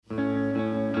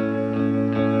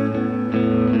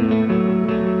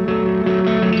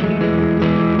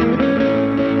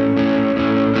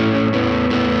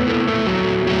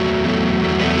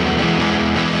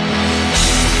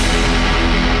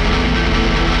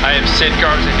I'm Sid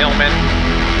Garza-Hillman,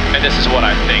 and this is what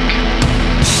I think.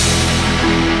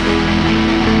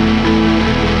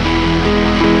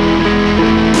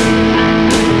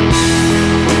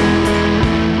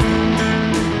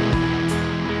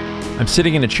 I'm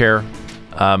sitting in a chair.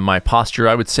 My posture,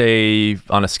 I would say,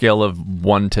 on a scale of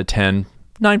 1 to 10,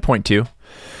 9.2.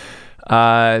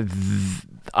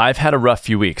 I've had a rough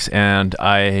few weeks, and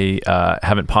I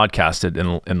haven't podcasted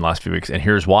in the last few weeks, and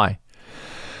here's why.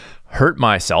 Hurt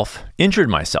myself, injured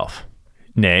myself,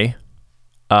 nay,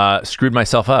 screwed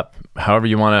myself up. However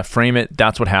you want to frame it,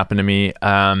 that's what happened to me.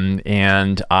 And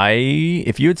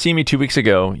if you had seen me 2 weeks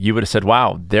ago, you would have said,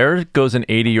 wow, there goes an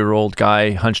 80-year-old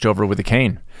guy hunched over with a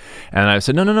cane. And I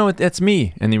said, no, it's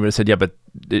me. And he would have said, yeah, but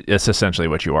it's essentially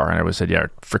what you are. And I would have said, yeah,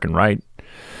 freaking right.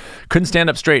 Couldn't stand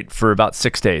up straight for about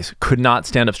 6 days. Could not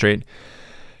stand up straight.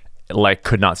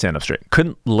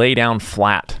 Couldn't lay down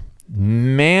flat.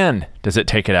 Man, does it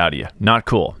take it out of you. Not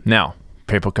cool. Now,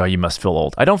 people go, you must feel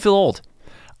old. I don't feel old.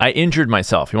 I injured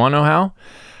myself. You want to know how?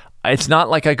 It's not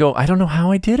like I go, I don't know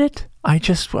how I did it. I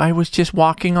was just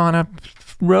walking on a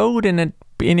road and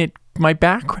my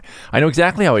back. I know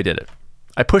exactly how I did it.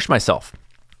 I pushed myself.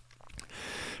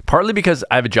 Partly because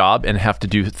I have a job and have to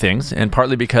do things, and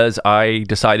partly because I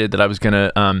decided that I was going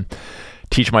to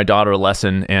teach my daughter a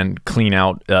lesson and clean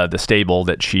out the stable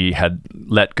that she had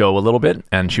let go a little bit,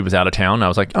 and she was out of town. I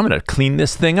was like, I'm going to clean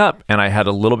this thing up. And I had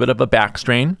a little bit of a back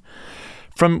strain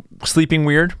from sleeping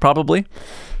weird, probably.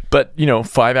 But,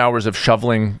 5 hours of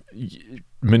shoveling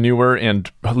manure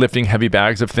and lifting heavy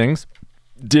bags of things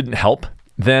didn't help.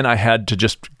 Then I had to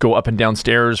just go up and down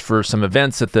stairs for some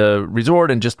events at the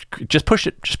resort and just push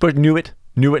it. Knew it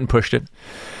and pushed it.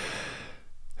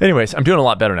 Anyways, I'm doing a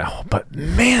lot better now. But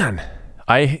man,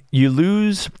 you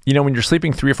lose, when you're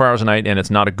sleeping 3 or 4 hours a night and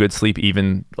it's not a good sleep,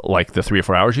 even like the 3 or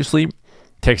 4 hours you sleep,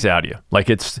 takes it out of you. Like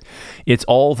it's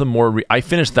all the more, I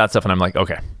finished that stuff and I'm like,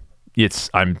 okay,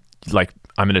 I'm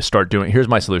going to start doing, here's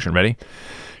my solution. Ready?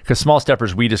 Because small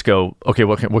steppers, we just go, okay,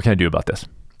 what can I do about this?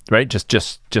 Right?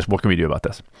 Just what can we do about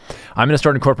this? I'm going to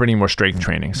start incorporating more strength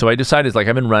training. So I decided,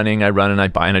 I've been running, I run and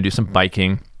I do some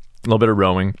biking, a little bit of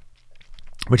rowing,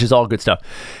 which is all good stuff.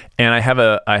 And I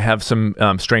have some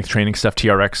strength training stuff,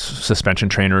 TRX, suspension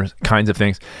trainers, kinds of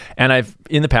things. And I've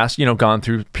in the past, gone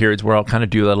through periods where I'll kind of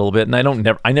do that a little bit.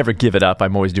 And I never give it up.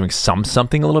 I'm always doing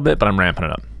something a little bit, but I'm ramping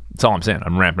it up. That's all I'm saying.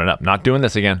 I'm ramping it up. Not doing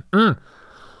this again.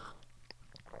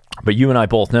 But you and I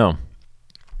both know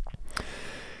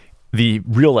the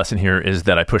real lesson here is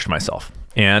that I pushed myself.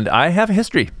 And I have a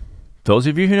history. Those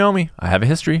of you who know me, I have a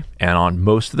history. And on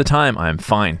most of the time, I'm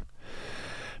fine.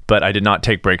 But I did not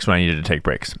take breaks when I needed to take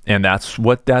breaks. And that's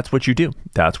what you do.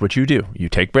 That's what you do. You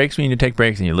take breaks when you need to take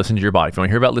breaks and you listen to your body. If you want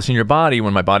to hear about listening to your body,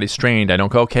 when my body's strained, I don't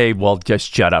go, okay, well,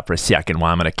 just shut up for a second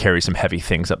while I'm going to carry some heavy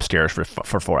things upstairs for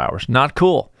 4 hours. Not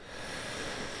cool.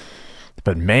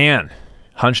 But man,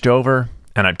 hunched over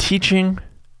and I'm teaching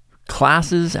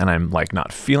classes and I'm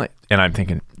not feeling, and I'm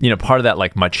thinking, part of that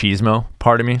machismo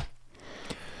part of me,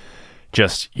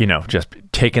 just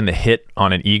taking the hit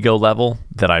on an ego level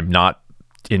that I'm not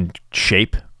in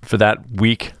shape for that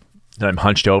week, that I'm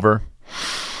hunched over.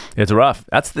 It's rough.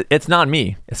 It's not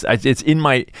me. It's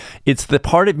the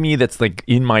part of me that's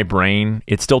in my brain.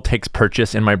 It still takes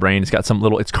purchase in my brain. It's got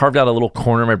it's carved out a little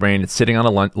corner of my brain. It's sitting on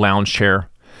a lounge chair,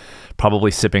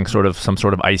 probably sipping some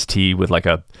sort of iced tea with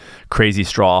a crazy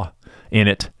straw in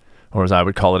it, or as I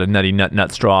would call it, a nutty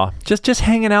nut straw. Just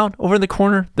hanging out over in the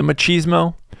corner. The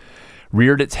machismo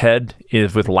reared its head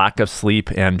with lack of sleep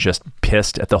and just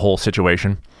pissed at the whole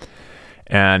situation.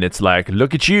 And it's like,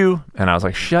 look at you. And I was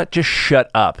like, just shut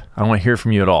up. I don't want to hear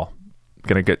from you at all.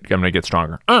 I'm gonna get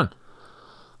stronger. I'm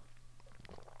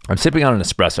sipping on an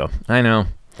espresso. I know.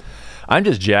 I'm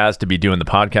just jazzed to be doing the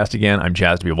podcast again. I'm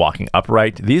jazzed to be walking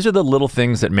upright. These are the little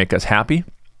things that make us happy.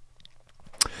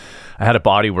 I had a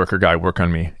body worker guy work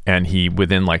on me, and he,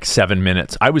 within 7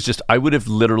 minutes, I would have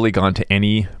literally gone to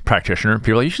any practitioner.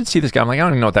 People are like, you should see this guy. I'm like, I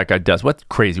don't even know what that guy does. What's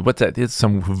crazy? What's that? It's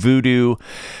some voodoo.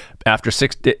 After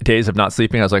 6 days of not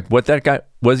sleeping, I was like, what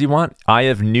does he want? Eye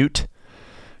of Newt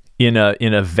in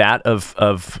a vat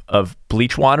of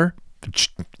bleach water?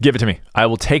 Give it to me. I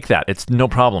will take that. It's no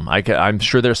problem. I'm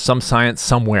sure there's some science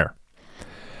somewhere.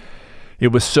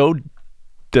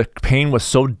 The pain was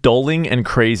so dulling and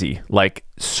crazy,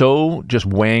 so just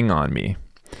weighing on me,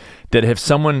 that if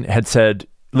someone had said,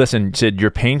 listen, Sid,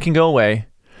 your pain can go away,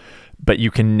 but you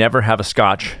can never have a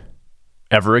scotch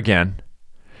ever again,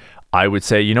 I would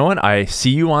say, you know what? I see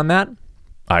you on that.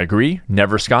 I agree.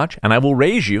 Never scotch. And I will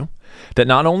raise you that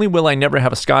not only will I never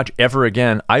have a scotch ever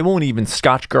again, I won't even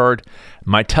scotch guard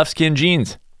my tough skin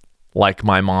jeans. like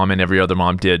my mom and every other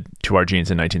mom did to our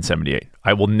jeans in 1978.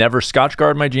 I will never Scotch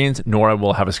guard my jeans, nor I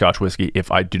will have a Scotch whiskey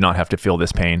if I do not have to feel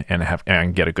this pain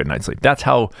and get a good night's sleep.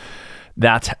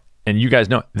 And you guys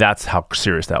know, that's how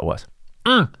serious that was.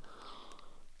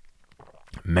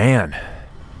 Man.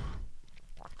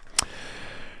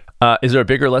 Is there a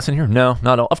bigger lesson here? No,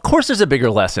 not at all. Of course there's a bigger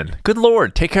lesson. Good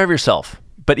Lord, take care of yourself.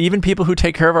 But even people who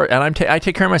take care of I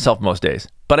take care of myself most days,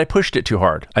 but I pushed it too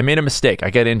hard. I made a mistake. I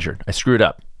got injured. I screwed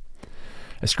up.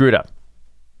 I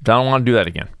don't want to do that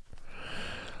again.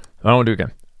 I don't want to do it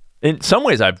again. In some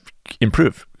ways, I've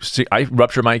improved. See, I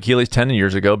ruptured my Achilles tendon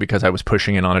years ago because I was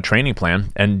pushing it on a training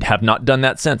plan and have not done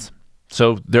that since.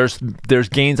 So there's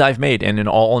gains I've made, and in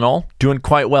all, doing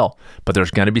quite well. But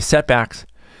there's going to be setbacks.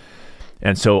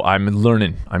 And so I'm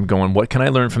learning. I'm going, what can I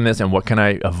learn from this, and what can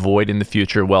I avoid in the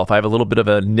future? Well, if I have a little bit of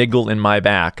a niggle in my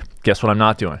back, guess what I'm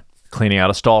not doing? Cleaning out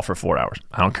a stall for 4 hours.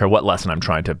 I don't care what lesson I'm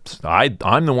trying to.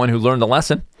 I'm the one who learned the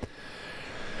lesson.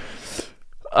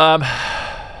 I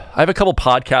have a couple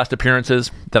podcast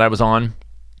appearances that I was on.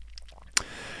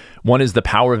 One is The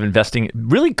Power of Investing.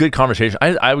 Really good conversation.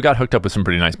 I got hooked up with some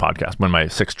pretty nice podcasts when my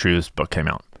 6 Truths book came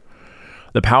out.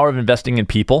 The Power of Investing in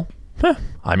People.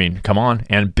 I mean, come on.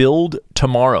 And Build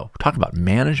Tomorrow. Talk about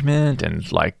management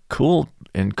and like cool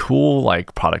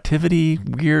like productivity,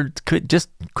 weird, just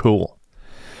cool.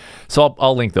 So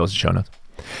I'll link those in show notes.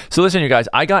 So listen, you guys,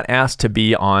 I got asked to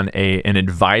be on an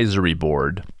advisory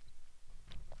board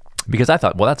because I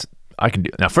thought, well, I can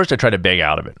do. Now, first I tried to beg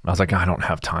out of it. I was like, I don't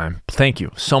have time. Thank you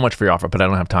so much for your offer, but I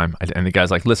don't have time. And the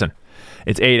guy's like, listen,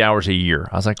 it's 8 hours a year.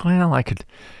 I was like, well, I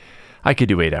could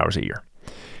do 8 hours a year.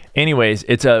 Anyways,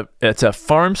 it's a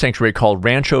farm sanctuary called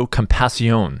Rancho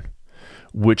Compasión,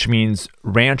 which means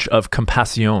Ranch of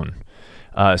Compasión.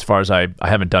 As far as I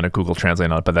haven't done a Google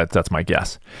Translate on it, but that's my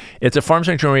guess. It's a farm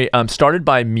sanctuary started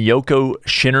by Miyoko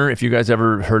Schinner. If you guys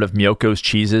ever heard of Miyoko's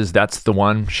Cheeses, that's the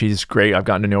one. She's great. I've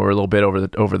gotten to know her a little bit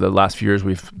over the last few years.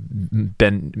 We've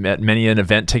been at many an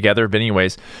event together. But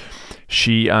anyways,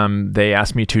 they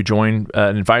asked me to join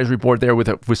an advisory board there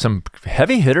with some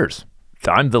heavy hitters.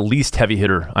 I'm the least heavy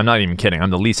hitter. I'm not even kidding. I'm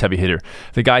the least heavy hitter.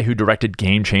 The guy who directed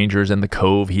Game Changers and The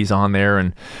Cove, he's on there.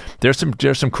 And there's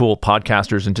some cool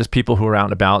podcasters and just people who are out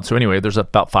and about. So anyway, there's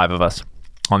about 5 of us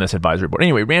on this advisory board.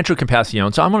 Anyway, Rancho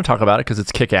Compasión. So I'm going to talk about it because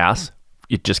it's kick-ass.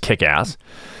 It just kick-ass.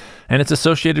 And it's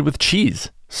associated with cheese.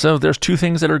 So there's 2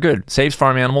 things that are good. Saves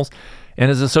farm animals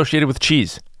and is associated with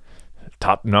cheese.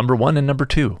 Top number 1 and number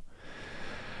 2.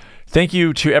 Thank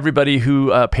you to everybody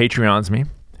who Patreons me,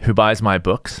 who buys my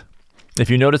books. If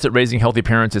you notice that Raising Healthy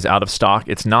Parents is out of stock,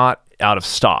 it's not out of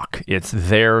stock. It's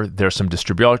there. There's some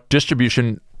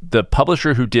distribution. The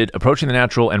publisher who did Approaching the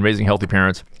Natural and Raising Healthy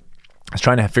Parents is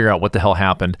trying to figure out what the hell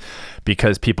happened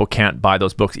because people can't buy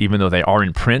those books even though they are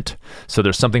in print. So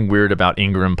there's something weird about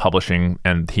Ingram Publishing,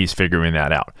 and he's figuring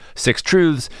that out. 6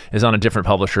 Truths is on a different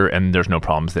publisher, and there's no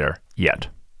problems there yet.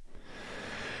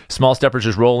 Small Steppers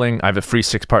is rolling. I have a free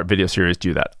 6-part video series.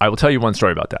 Do that. I will tell you one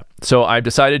story about that. So I've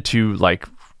decided to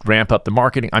ramp up the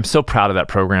marketing. I'm so proud of that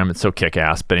program. It's so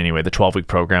kick-ass. But anyway, the 12-week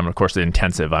program, and of course the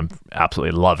intensive, I'm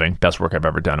absolutely loving. Best work I've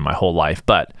ever done in my whole life.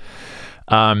 But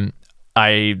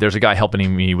there's a guy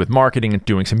helping me with marketing and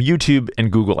doing some YouTube and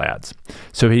Google ads.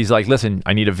 So he's like, listen,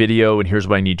 I need a video, and here's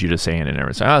what I need you to say in it. And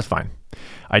everything. So that's fine.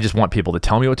 I just want people to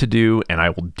tell me what to do, and I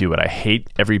will do it. I hate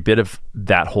every bit of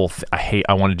that whole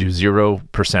I want to do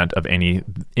 0% of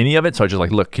any of it. So I just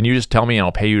like, look, can you just tell me, and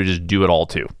I'll pay you to just do it all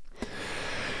too.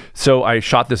 So I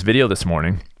shot this video this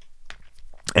morning,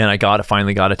 and I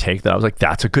finally got a take that I was like,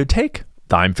 that's a good take.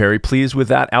 I'm very pleased with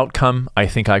that outcome. I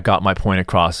think I got my point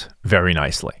across very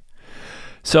nicely.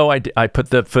 So I put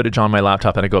the footage on my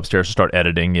laptop, and I go upstairs to start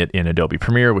editing it in Adobe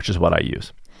Premiere, which is what I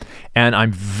use. And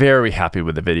I'm very happy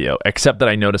with the video, except that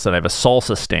I noticed that I have a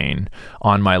salsa stain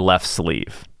on my left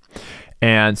sleeve.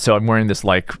 And so I'm wearing this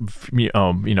like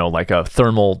a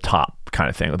thermal top kind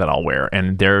of thing that I'll wear.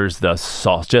 And there's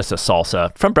just a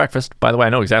salsa from breakfast. By the way, I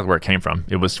know exactly where it came from.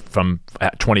 It was from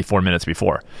 24 minutes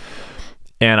before.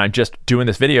 And I'm just doing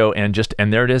this video and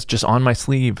there it is just on my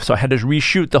sleeve. So I had to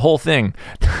reshoot the whole thing.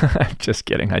 Just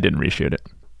kidding. I didn't reshoot it.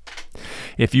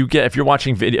 If you're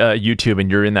watching YouTube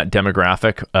and you're in that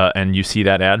demographic and you see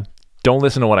that ad, don't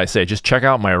listen to what I say. Just check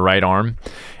out my right arm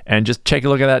and just take a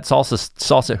look at that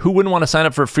salsa. Who wouldn't want to sign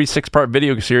up for a free 6-part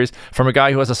video series from a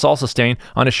guy who has a salsa stain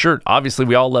on his shirt? Obviously,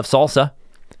 we all love salsa.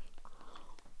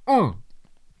 The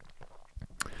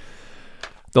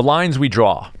lines we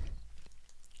draw.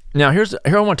 Now, here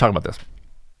I want to talk about this.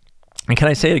 And can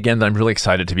I say it again that I'm really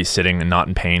excited to be sitting and not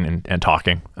in pain and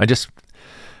talking? I just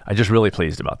really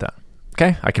pleased about that.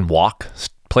 Okay, I can walk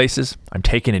places. I'm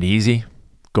taking it easy.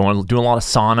 doing a lot of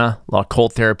sauna, a lot of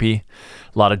cold therapy,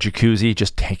 a lot of jacuzzi,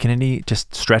 just taking it easy,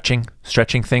 just stretching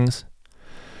things.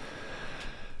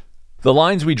 The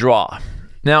lines we draw.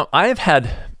 Now, I have had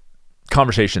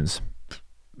conversations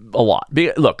a lot.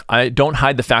 Look, I don't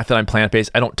hide the fact that I'm plant-based.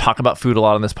 I don't talk about food a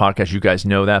lot on this podcast. You guys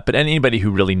know that. But anybody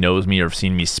who really knows me or have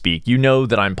seen me speak, you know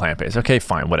that I'm plant-based. Okay,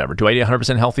 fine, whatever. Do I eat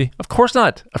 100% healthy? Of course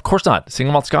not. Of course not.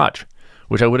 Single malt scotch,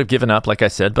 which I would have given up, like I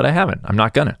said, but I haven't. I'm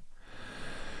not gonna.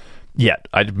 Yet.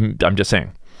 I'm just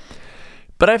saying.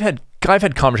 But I've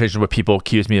had conversations where people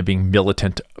accuse me of being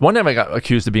militant. One time I got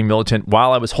accused of being militant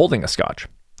while I was holding a scotch.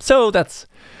 So that's,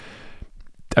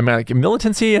 I mean, like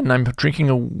militancy, and I'm drinking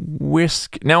a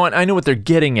whisk. Now, I know what they're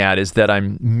getting at is that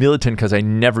I'm militant because I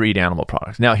never eat animal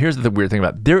products. Now, here's the weird thing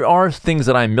about it. There are things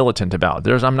that I'm militant about.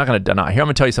 I'm not going to deny. Here, I'm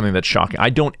going to tell you something that's shocking.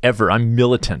 I'm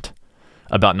militant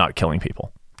about not killing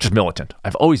people. Just militant.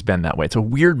 I've always been that way. It's a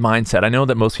weird mindset. I know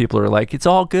that most people are like, it's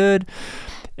all good.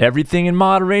 Everything in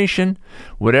moderation.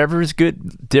 Whatever is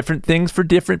good. Different things for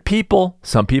different people.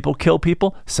 Some people kill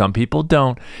people. Some people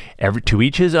don't. To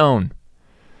each his own.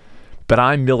 But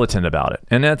I'm militant about it.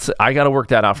 And I got to work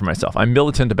that out for myself. I'm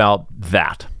militant about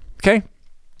that. Okay?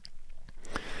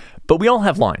 But we all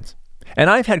have lines. And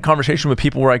I've had conversation with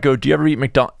people where I go, do you ever eat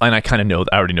McDonald's? And I kind of know,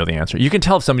 I already know the answer. You can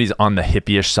tell if somebody's on the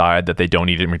hippie-ish side that they don't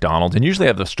eat at McDonald's. And usually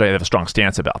they have a strong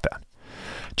stance about that.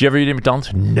 Do you ever eat at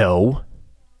McDonald's? No.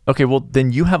 Okay, well,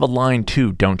 then you have a line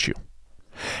too, don't you?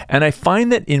 And I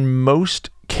find that in most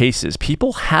cases,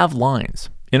 people have lines.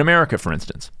 In America, for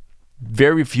instance.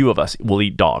 Very few of us will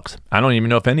eat dogs. I don't even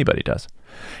know if anybody does.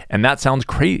 And that sounds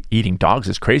crazy. Eating dogs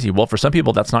is crazy. Well, for some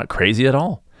people, that's not crazy at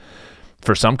all.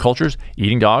 For some cultures,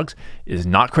 eating dogs is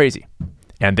not crazy.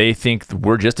 And they think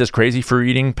we're just as crazy for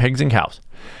eating pigs and cows.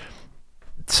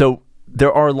 So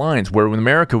there are lines where in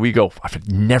America we go, I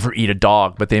would never eat a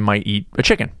dog, but they might eat a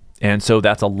chicken. And so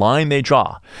that's a line they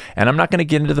draw. And I'm not going to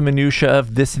get into the minutia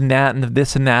of this and that and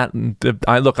this and that. And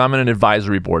I'm on an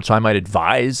advisory board, so I might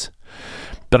advise,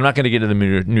 but I'm not going to get into the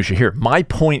minutia here. My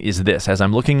point is this, as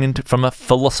I'm looking into from a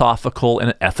philosophical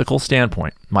and ethical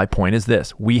standpoint, my point is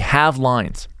this. We have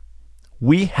lines.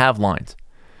 We have lines.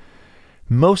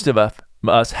 Most of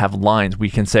us have lines we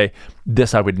can say,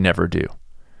 this I would never do.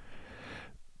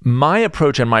 My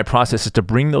approach and my process is to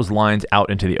bring those lines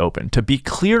out into the open, to be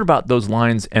clear about those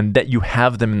lines and that you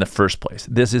have them in the first place.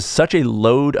 This is such a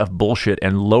load of bullshit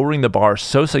and lowering the bar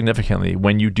so significantly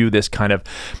when you do this kind of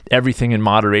everything in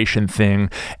moderation thing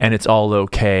and it's all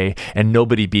okay and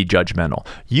nobody be judgmental.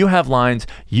 You have lines,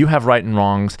 you have right and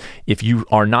wrongs. If you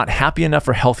are not happy enough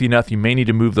or healthy enough, you may need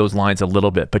to move those lines a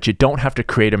little bit, but you don't have to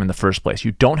create them in the first place.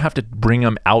 You don't have to bring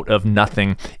them out of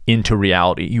nothing into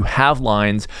reality. You have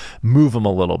lines, move them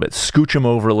a little bit, scooch them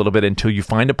over a little bit until you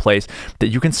find a place that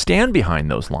you can stand behind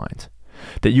those lines.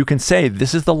 That you can say,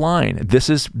 this is the line. This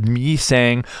is me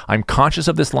saying, I'm conscious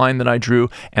of this line that I drew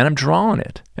and I'm drawing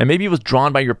it. And maybe it was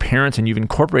drawn by your parents and you've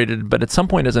incorporated it, but at some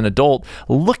point as an adult,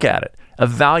 look at it,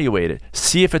 evaluate it,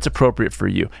 see if it's appropriate for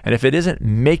you. And if it isn't,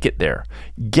 make it there,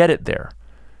 get it there,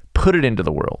 put it into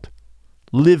the world,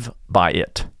 live by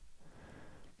it.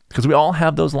 Because we all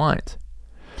have those lines.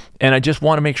 And I just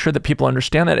want to make sure that people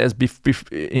understand that as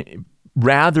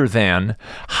rather than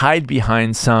hide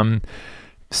behind some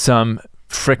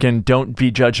frickin' don't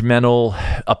be judgmental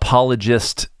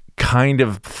apologist kind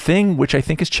of thing, which I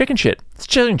think is chicken shit. It's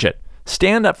chicken shit.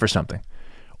 Stand up for something.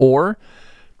 Or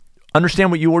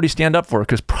understand what you already stand up for,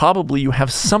 because probably you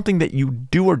have something that you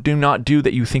do or do not do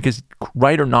that you think is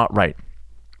right or not right.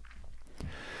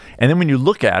 And then when you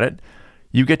look at it,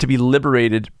 you get to be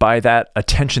liberated by that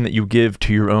attention that you give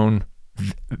to your own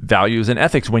values and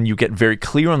ethics. When you get very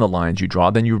clear on the lines you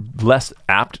draw, then you're less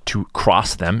apt to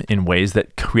cross them in ways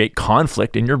that create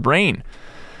conflict in your brain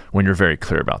when you're very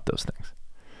clear about those things.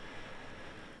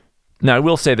 Now, I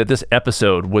will say that this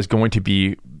episode was going to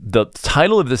be, the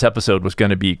title of this episode was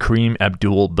going to be Kareem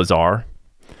Abdul-Jabbar.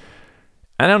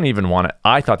 I don't even want to,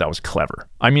 I thought that was clever.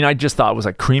 I mean, I just thought it was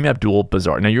like Kareem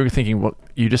Abdul-Jabbar. Now you're thinking, well,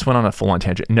 you just went on a full-on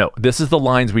tangent. No, this is the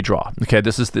lines we draw. Okay,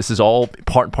 this is all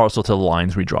part and parcel to the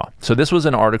lines we draw. So this was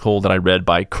an article that I read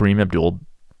by Kareem Abdul-Jabbar.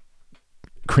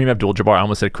 I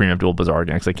almost said Kareem Abdul-Jabbar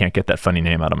again because I can't get that funny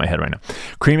name out of my head right now.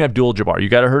 Kareem Abdul-Jabbar. You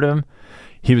got to heard of him?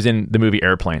 He was in the movie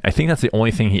Airplane. I think that's the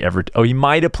only thing he ever, he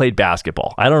might have played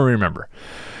basketball. I don't remember.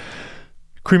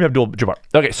 Kareem Abdul-Jabbar.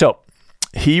 Okay, so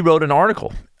he wrote an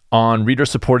article on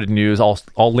reader-supported news.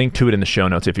 I'll link to it in the show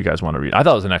notes if you guys want to read. I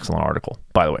thought it was an excellent article,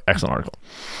 by the way, excellent article.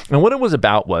 And what it was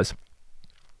about was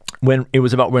when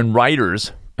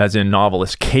writers, as in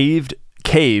novelists, cave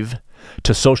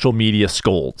to social media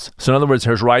scolds. So in other words,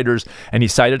 there's writers, and he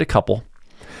cited a couple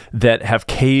that have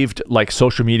caved, like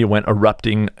social media went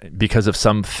erupting because of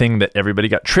something that everybody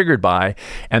got triggered by,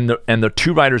 and the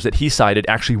two writers that he cited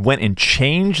actually went and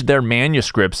changed their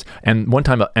manuscripts, and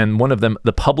one of them,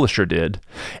 the publisher, did,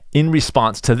 in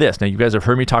response to this. Now, you guys have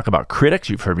heard me talk about critics.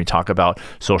 You've heard me talk about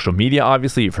social media,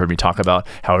 obviously. You've heard me talk about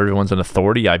how everyone's an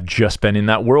authority. I've just been in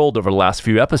that world over the last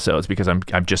few episodes because I'm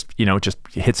just, it just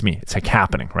hits me. It's like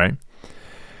happening, right?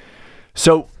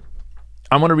 So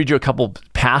I want to read you a couple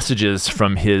passages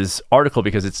from his article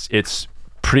because it's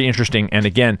pretty interesting. And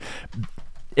again,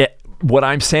 what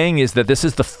I'm saying is that this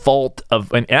is the fault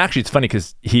of, and actually it's funny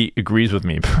because he agrees with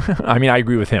me. I mean, I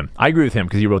agree with him. I agree with him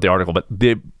because he wrote the article, but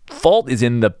the fault is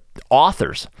in the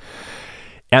authors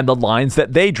and the lines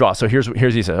that they draw. So here's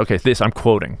he said, okay, this I'm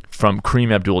quoting from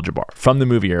Kareem Abdul-Jabbar from the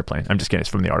movie Airplane. I'm just kidding, it's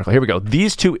from the article. Here we go.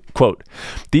 These two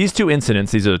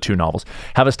incidents, these are the two novels,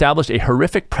 have established a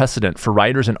horrific precedent for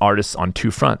writers and artists on two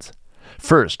fronts.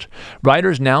 First,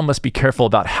 writers now must be careful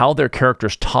about how their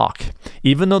characters talk,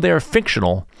 even though they are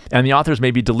fictional, and the authors may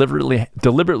be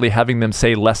deliberately having them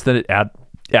say less than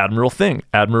admirable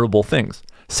things.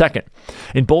 Second,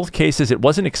 in both cases, it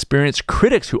wasn't experienced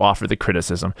critics who offered the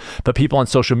criticism, but people on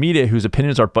social media whose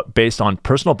opinions are based on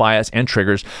personal bias and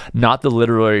triggers, not the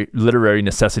literary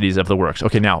necessities of the works.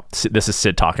 Okay, now, this is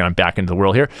Sid talking. I'm back into the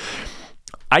world here.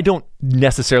 I don't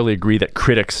necessarily agree that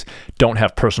critics don't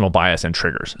have personal bias and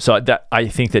triggers. So that I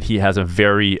think that he has a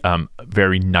very,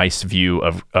 very nice view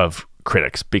of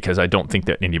critics, because I don't think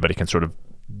that anybody can sort of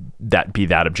be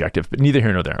that objective. But neither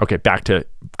here nor there. Okay, back to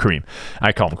Kareem.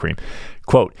 I call him Kareem.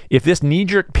 Quote, if this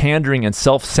knee-jerk pandering and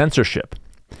self-censorship,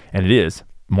 and it is,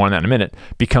 more on that in a minute,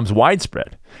 becomes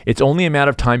widespread, it's only a matter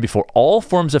of time before all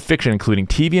forms of fiction, including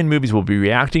TV and movies, will be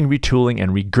reacting, retooling,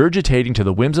 and regurgitating to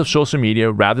the whims of social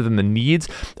media rather than the needs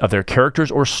of their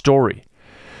characters or story.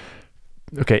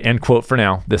 Okay, end quote for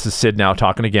now. This is Sid now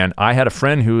talking again. I had a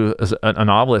friend who is a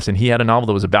novelist, and he had a novel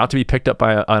that was about to be picked up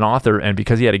by an author, and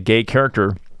because he had a gay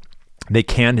character, they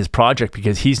canned his project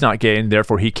because he's not gay and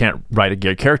therefore he can't write a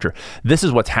gay character. This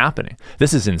is what's happening.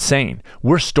 This is insane.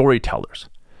 We're storytellers.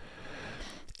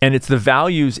 And it's the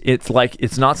values, it's like,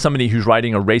 it's not somebody who's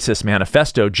writing a racist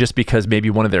manifesto just because maybe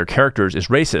one of their characters is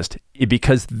racist,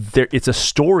 because it's a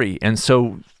story. And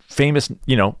so famous,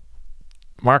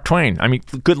 Mark Twain, I mean,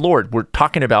 good Lord, we're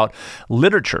talking about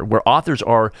literature where authors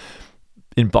are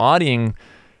embodying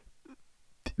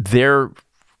their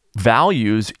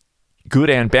values,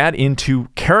 good and bad, into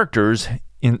characters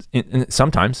in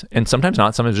sometimes, and sometimes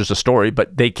not. Sometimes just a story,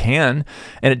 but they can,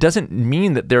 and it doesn't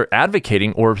mean that they're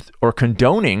advocating or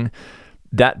condoning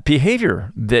that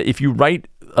behavior. That if you write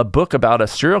a book about a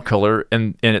serial killer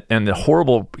and the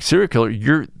horrible serial killer,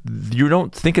 you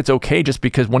don't think it's okay just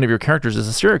because one of your characters is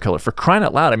a serial killer. For crying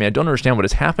out loud! I mean, I don't understand what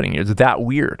is happening here. It's that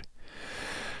weird.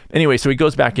 Anyway, so he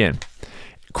goes back in.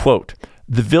 Quote,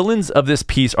 the villains of this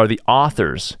piece are the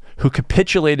authors who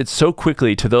capitulated so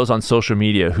quickly to those on social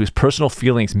media whose personal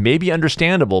feelings may be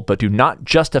understandable but do not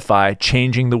justify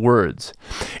changing the words.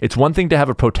 It's one thing to have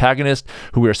a protagonist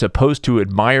who we are supposed to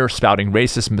admire spouting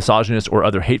racist, misogynist, or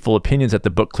other hateful opinions that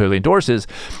the book clearly endorses.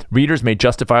 Readers may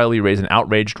justifiably raise an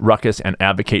outraged ruckus and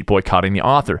advocate boycotting the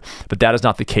author, but that is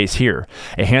not the case here.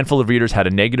 A handful of readers had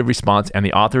a negative response, and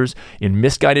the authors, in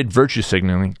misguided virtue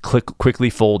signaling,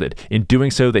 quickly folded. In doing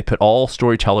so, they put all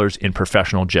storytellers in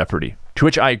professional jeopardy. To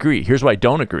which I agree. Here's why I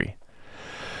don't agree.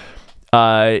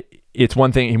 It's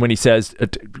one thing when he says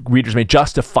readers may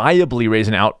justifiably raise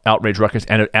an outrage ruckus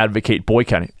and advocate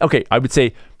boycotting. Okay, I would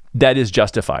say that is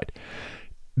justified.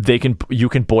 You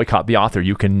can boycott the author.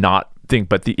 You cannot think,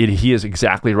 but he is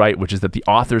exactly right, which is that the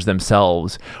authors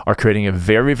themselves are creating a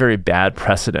very, very bad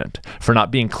precedent for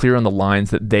not being clear on the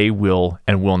lines that they will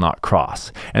and will not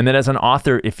cross. And then as an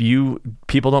author, if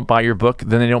people don't buy your book,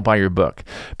 then they don't buy your book.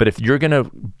 But if you're going to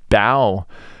bow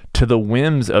to the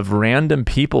whims of random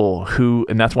people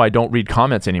and that's why I don't read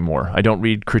comments anymore. I don't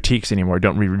read critiques anymore. I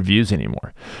don't read reviews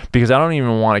anymore, because I don't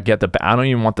even want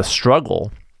the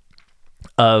struggle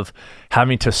of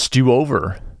having to stew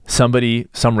over some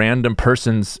random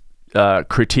person's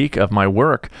critique of my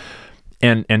work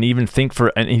and even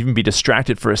even be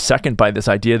distracted for a second by this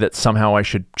idea that somehow I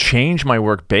should change my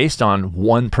work based on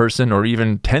one person or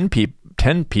even 10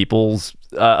 people's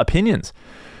opinions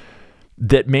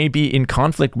that may be in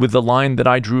conflict with the line that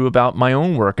I drew about my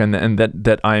own work and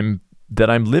that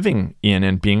I'm living in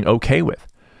and being okay with.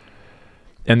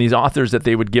 And these authors, that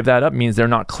they would give that up means they're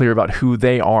not clear about who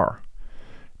they are.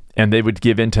 And they would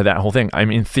give into that whole thing. I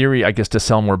mean, in theory, I guess to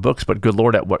sell more books, but good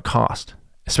Lord, at what cost?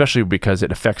 Especially because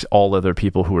it affects all other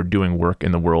people who are doing work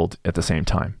in the world at the same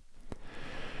time.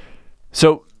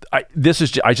 So I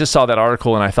just saw that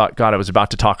article and I thought, God, I was about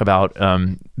to talk about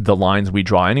the lines we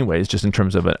draw anyways, just in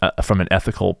terms of from an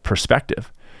ethical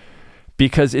perspective,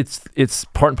 because it's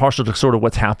part and parcel to sort of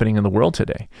what's happening in the world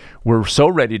today. We're so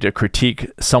ready to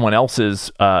critique someone else's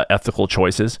ethical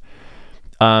choices,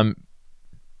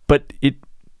 but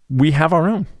we have our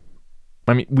own.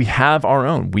 I mean, we have our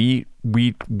own. We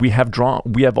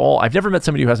have all. I've never met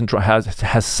somebody who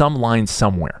has some line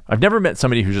somewhere. I've never met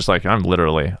somebody who's just like, I'm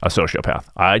literally a sociopath.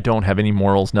 I don't have any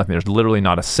morals, nothing. There's literally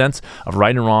not a sense of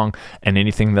right and wrong in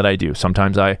anything that I do.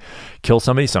 Sometimes I kill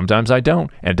somebody, sometimes I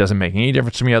don't, and it doesn't make any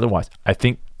difference to me otherwise. I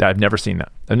think that I've never seen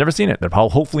that. I've never seen it. They're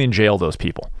hopefully in jail, those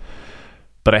people.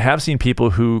 But I have seen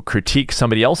people who critique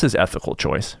somebody else's ethical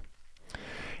choice,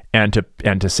 and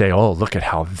to say, oh, look at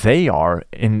how they are,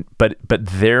 but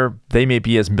they may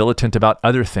be as militant about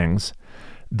other things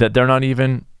that they're not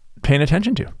even paying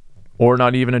attention to, or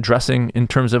not even addressing in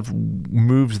terms of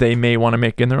moves they may want to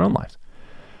make in their own lives.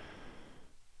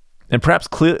 And perhaps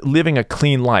living a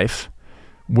clean life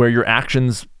where your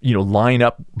actions, line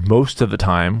up most of the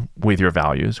time with your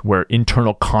values, where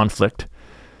internal conflict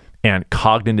and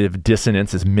cognitive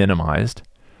dissonance is minimized,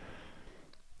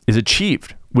 is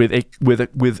achieved with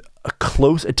a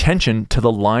close attention to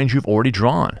the lines you've already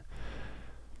drawn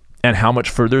and how much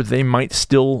further they might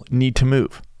still need to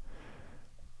move.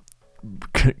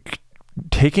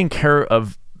 Taking care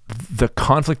of the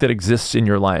conflict that exists in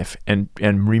your life and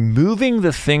removing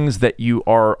the things that you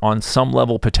are on some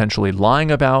level potentially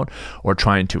lying about or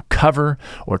trying to cover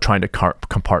or trying to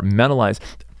compartmentalize,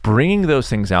 bringing those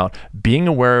things out, being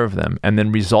aware of them, and then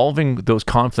resolving those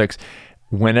conflicts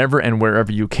whenever and wherever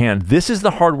you can. This is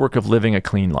the hard work of living a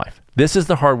clean life. This is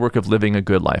the hard work of living a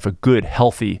good life, a good,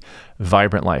 healthy,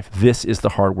 vibrant life. This is the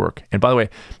hard work. And by the way,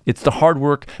 it's the hard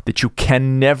work that you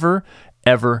can never,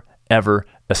 ever, ever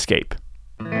escape.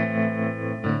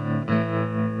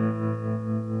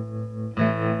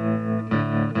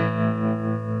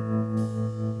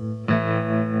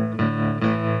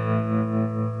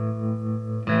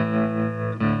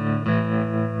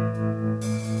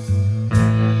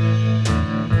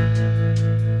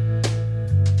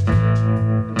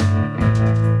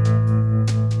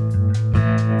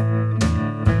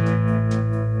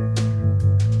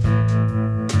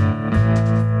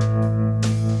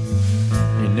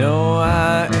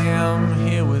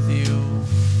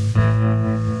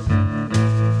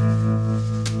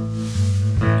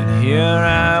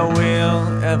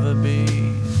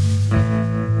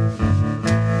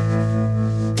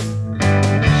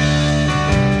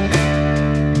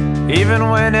 Even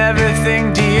when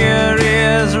everything dear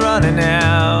is running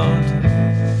out,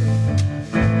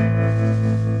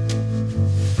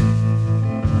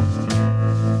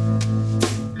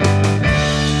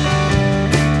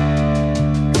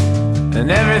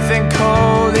 and everything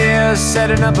cold is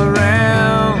setting up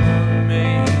around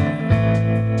me.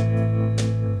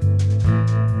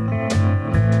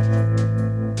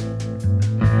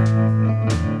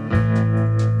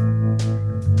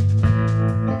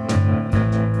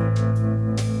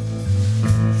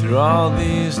 Through all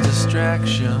these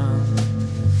distractions,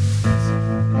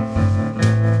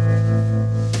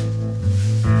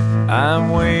 I'm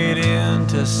waiting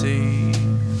to see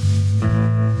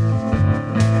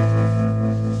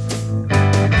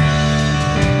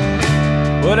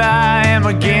what I am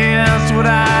against, what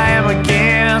I am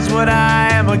against, what I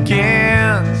am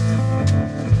against.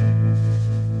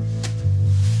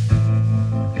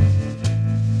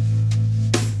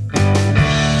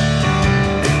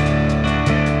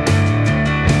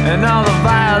 And all the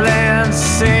violence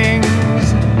sings.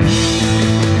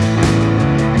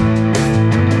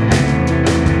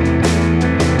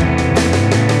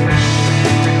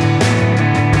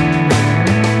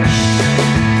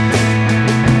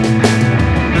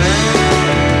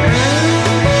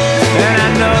 And I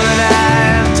know that I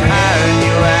am tiring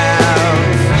you out.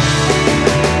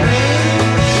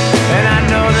 And I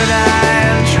know that I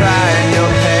am trying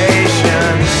your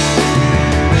patience.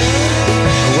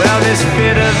 Well, this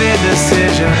fit of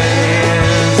indecision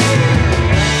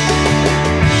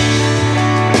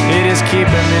it is keeping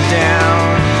me down.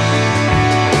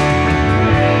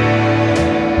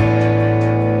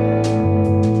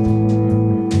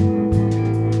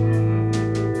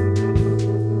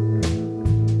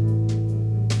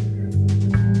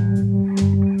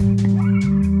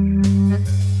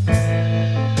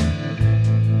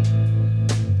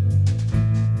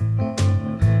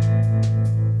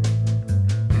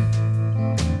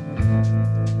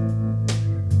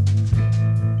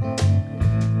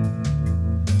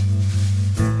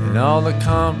 And all the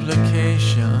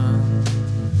complications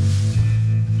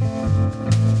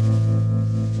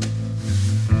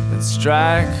that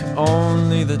strike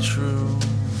only the true.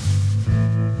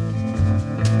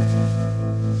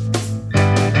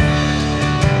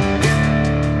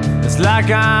 It's like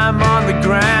I'm on the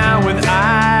ground with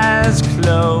eyes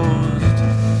closed.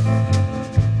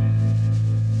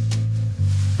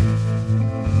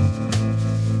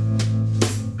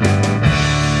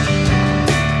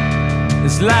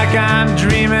 It's like I'm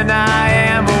dreaming, I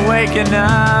am waking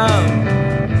up.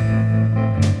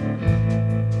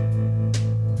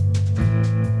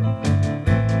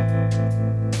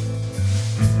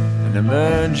 And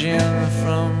emerging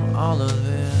from all of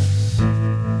this,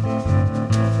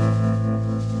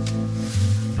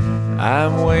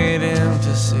 I'm waiting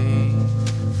to see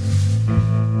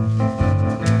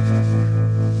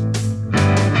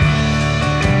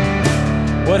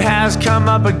what has come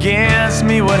up against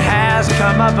me, what has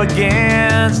come up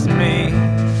against me.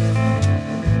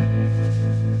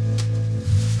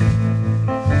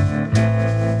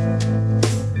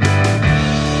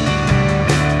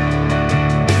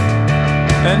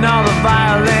 And all the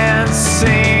violence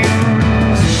sings.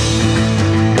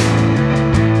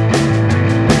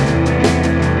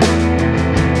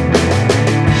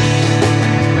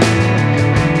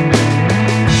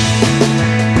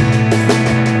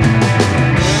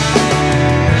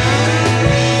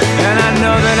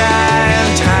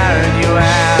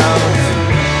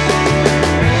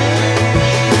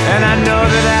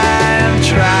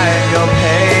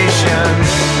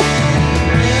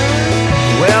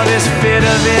 This fit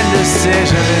of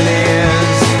indecision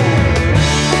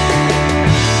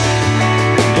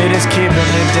it is keeping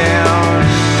me down.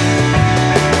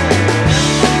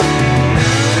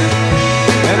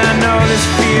 And I know this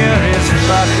fear is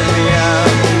fucking me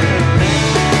up.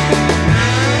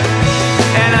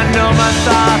 And I know my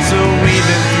thoughts are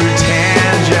weaving through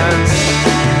tangents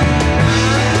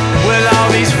with all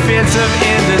these fits of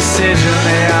indecision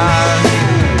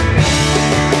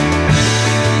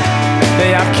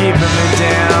they are keeping me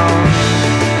down.